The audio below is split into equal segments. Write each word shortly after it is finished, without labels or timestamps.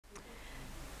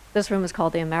This room is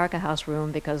called the Amerika Haus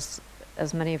Room because,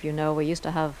 as many of you know, we used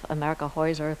to have Amerika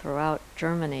Häuser throughout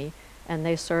Germany, and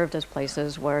they served as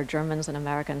places where Germans and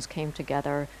Americans came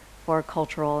together for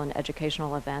cultural and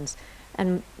educational events.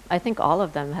 And I think all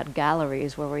of them had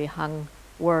galleries where we hung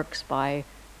works by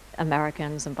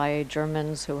Americans and by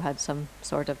Germans who had some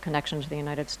sort of connection to the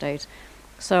United States.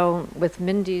 So with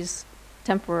Mindy's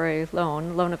temporary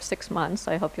loan of 6 months,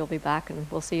 I hope you'll be back and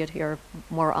we'll see it here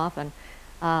more often.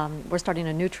 We're starting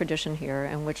a new tradition here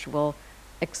in which we'll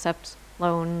accept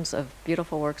loans of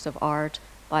beautiful works of art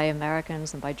by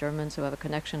Americans and by Germans who have a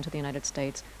connection to the United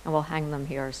States, and we'll hang them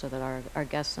here so that our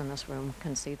guests in this room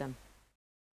can see them.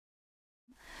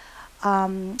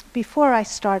 Before I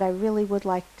start, I really would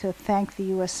like to thank the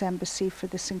U.S. Embassy for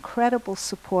this incredible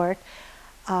support.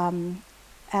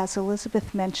 As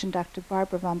Elizabeth mentioned, Dr.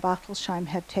 Barbara von Bartelsheim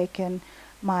had taken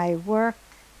my work,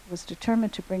 was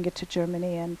determined to bring it to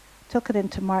Germany, and took it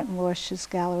into Martin Lorsch's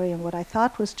gallery, and what I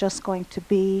thought was just going to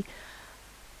be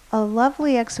a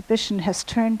lovely exhibition has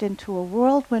turned into a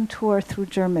whirlwind tour through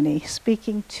Germany,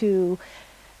 speaking to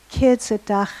kids at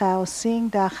Dachau,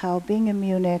 seeing Dachau, being in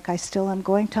Munich. I still am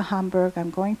going to Hamburg, I'm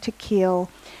going to Kiel.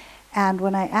 And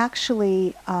when I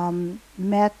actually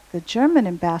met the German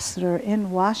ambassador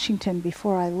in Washington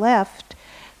before I left,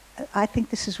 I think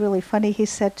this is really funny. He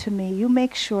said to me, "You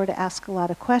make sure to ask a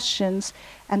lot of questions."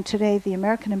 And today the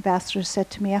American ambassador said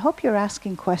to me, "I hope you're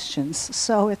asking questions."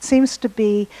 So it seems to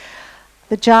be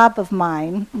the job of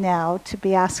mine now to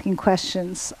be asking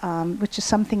questions, which is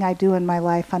something I do in my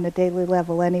life on a daily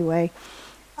level anyway.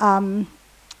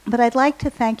 But I'd like to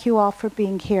thank you all for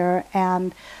being here.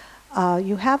 And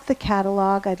you have the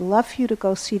catalog. I'd love for you to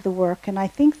go see the work. And I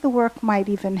think the work might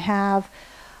even have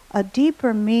a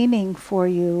deeper meaning for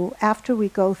you after we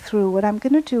go through. What I'm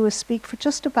going to do is speak for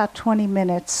just about 20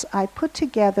 minutes. I put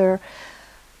together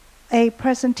a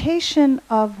presentation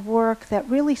of work that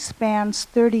really spans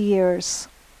 30 years.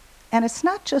 And it's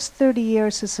not just 30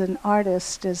 years as an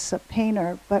artist, as a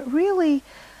painter, but really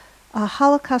a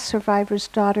Holocaust survivor's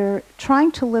daughter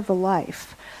trying to live a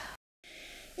life.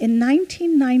 In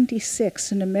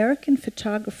 1996, an American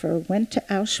photographer went to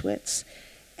Auschwitz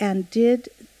and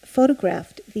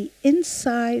photographed the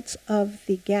insides of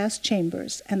the gas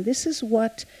chambers. And this is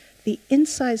what the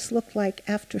insides look like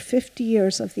after 50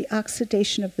 years of the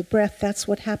oxidation of the breath. That's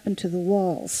what happened to the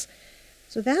walls.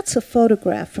 So that's a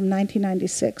photograph from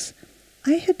 1996.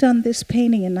 I had done this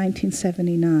painting in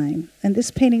 1979, and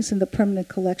this painting's in the permanent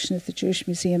collection at the Jewish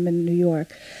Museum in New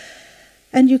York.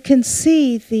 And you can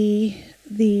see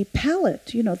the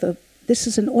palette, this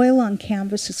is an oil on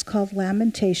canvas. It's called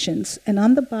Lamentations. And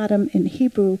on the bottom in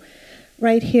Hebrew,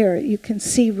 right here, you can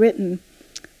see written,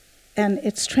 and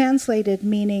it's translated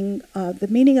meaning, the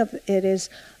meaning of it is,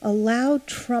 a loud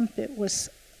trumpet was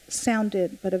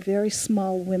sounded, but a very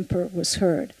small whimper was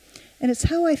heard. And it's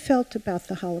how I felt about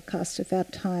the Holocaust at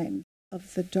that time,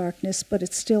 of the darkness, but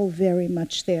it's still very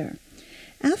much there.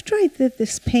 After I did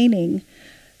this painting,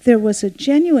 there was a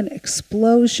genuine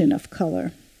explosion of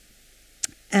color.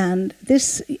 And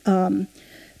this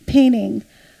painting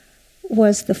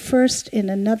was the first in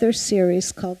another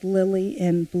series called Lily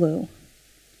in Blue.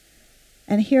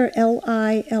 And here,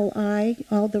 L-I, L-I,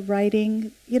 all the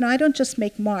writing. I don't just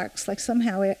make marks. Like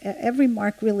somehow every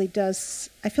mark really does.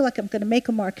 I feel like I'm going to make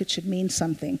a mark, it should mean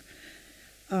something.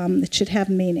 It should have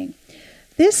meaning.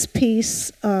 This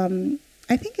piece,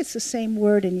 I think it's the same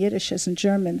word in Yiddish as in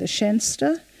German, the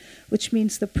schönste, which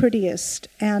means the prettiest.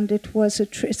 And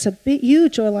it's a big,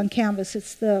 huge oil on canvas.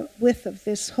 It's the width of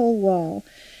this whole wall.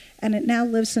 And it now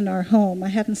lives in our home. I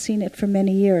hadn't seen it for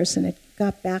many years, and it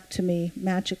got back to me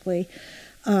magically.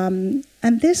 And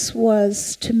this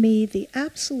was, to me, the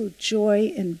absolute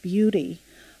joy and beauty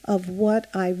of what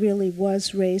I really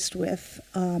was raised with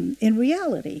in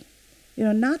reality.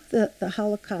 Not the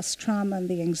Holocaust trauma and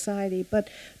the anxiety, but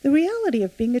the reality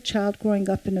of being a child growing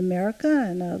up in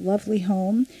America in a lovely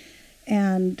home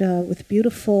and with a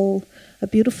beautiful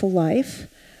life.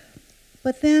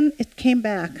 But then it came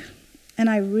back. And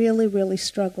I really, really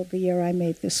struggled the year I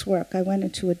made this work. I went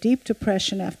into a deep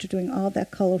depression after doing all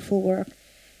that colorful work.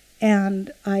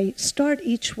 And I start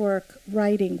each work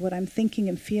writing what I'm thinking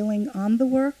and feeling on the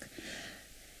work.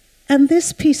 And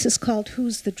this piece is called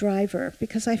Who's the Driver?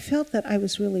 Because I felt that I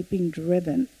was really being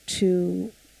driven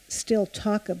to still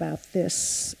talk about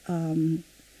this,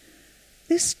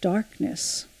 this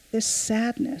darkness, this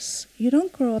sadness. You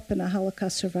don't grow up in a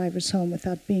Holocaust survivor's home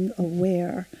without being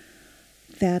aware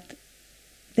that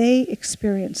they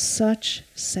experience such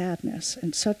sadness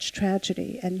and such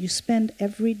tragedy, and you spend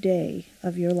every day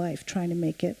of your life trying to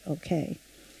make it okay.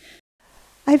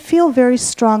 I feel very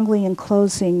strongly in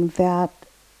closing that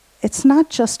it's not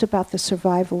just about the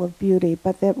survival of beauty,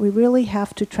 but that we really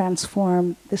have to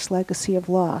transform this legacy of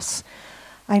loss.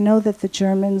 I know that the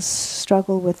Germans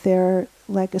struggle with their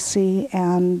legacy,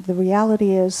 and the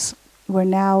reality is we're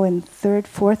now in third,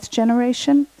 fourth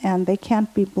generation, and they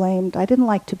can't be blamed. I didn't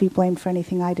like to be blamed for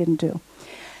anything I didn't do.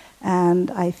 And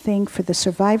I think for the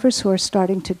survivors who are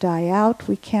starting to die out,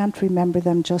 we can't remember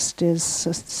them just as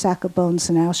a sack of bones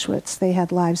in Auschwitz. They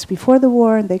had lives before the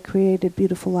war, and they created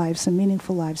beautiful lives and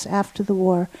meaningful lives after the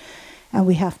war, and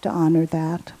we have to honor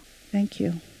that. Thank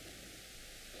you.